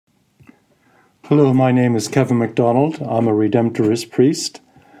Hello, my name is Kevin MacDonald. I'm a Redemptorist priest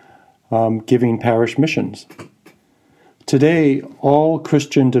giving parish missions. Today, all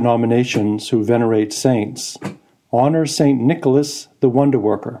Christian denominations who venerate saints honor St. Nicholas the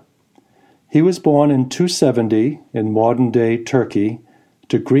Wonderworker. He was born in 270 in modern-day Turkey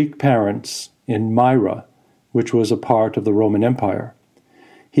to Greek parents in Myra, which was a part of the Roman Empire.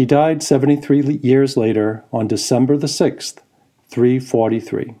 He died 73 years later on December the 6th,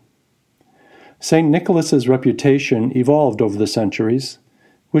 343. St. Nicholas's reputation evolved over the centuries,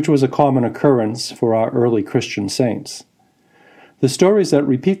 which was a common occurrence for our early Christian saints. The stories that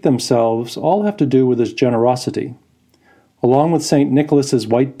repeat themselves all have to do with his generosity. Along with St. Nicholas's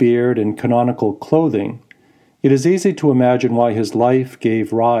white beard and canonical clothing, it is easy to imagine why his life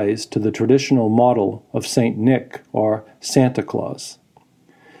gave rise to the traditional model of St. Nick or Santa Claus.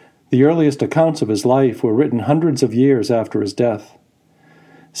 The earliest accounts of his life were written hundreds of years after his death.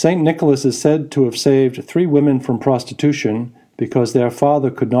 St. Nicholas is said to have saved 3 women from prostitution because their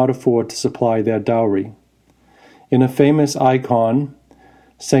father could not afford to supply their dowry. In a famous icon,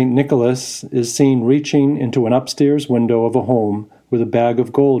 St. Nicholas is seen reaching into an upstairs window of a home with a bag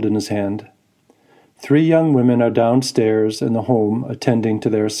of gold in his hand. 3 young women are downstairs in the home attending to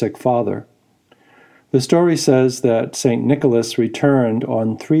their sick father. The story says that St. Nicholas returned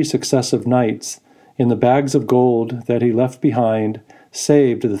on 3 successive nights in the bags of gold that he left behind,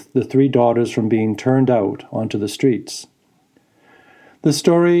 saved the 3 daughters from being turned out onto the streets. The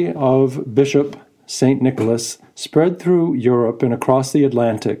story of Bishop St. Nicholas spread through Europe and across the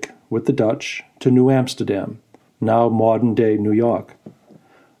Atlantic with the Dutch to New Amsterdam, now modern-day New York.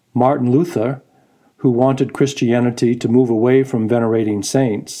 Martin Luther, who wanted Christianity to move away from venerating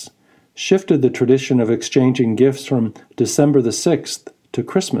saints, shifted the tradition of exchanging gifts from December the 6th to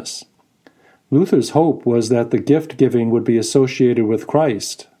Christmas. Luther's hope was that the gift-giving would be associated with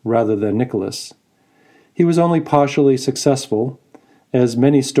Christ rather than Nicholas. He was only partially successful, as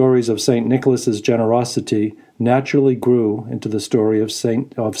many stories of St. Nicholas's generosity naturally grew into the story of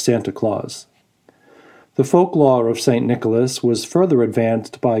Santa Claus. The folklore of St. Nicholas was further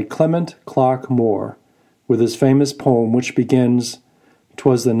advanced by Clement Clarke Moore, with his famous poem which begins,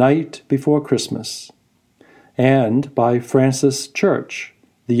 "'Twas the night before Christmas," and by Francis Church,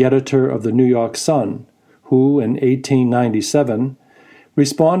 the editor of the New York Sun, who in 1897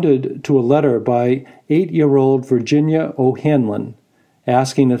 responded to a letter by 8-year-old Virginia O'Hanlon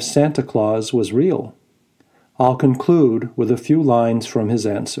asking if Santa Claus was real. I'll conclude with a few lines from his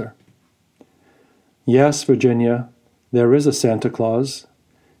answer. "Yes, Virginia, there is a Santa Claus.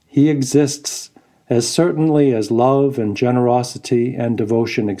 He exists as certainly as love and generosity and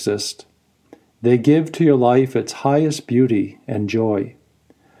devotion exist. They give to your life its highest beauty and joy.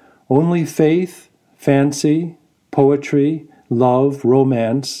 Only faith, fancy, poetry, love,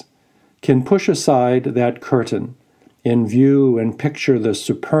 romance can push aside that curtain and view and picture the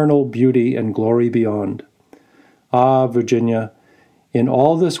supernal beauty and glory beyond. Ah, Virginia, in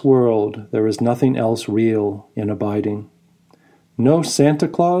all this world there is nothing else real and abiding. No Santa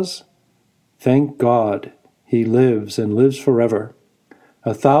Claus? Thank God, he lives and lives forever.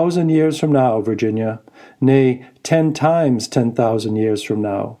 1,000 years from now, Virginia, nay, 10 times 10,000 years from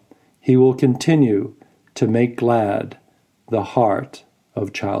now, he will continue to make glad the heart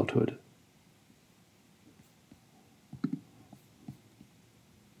of childhood."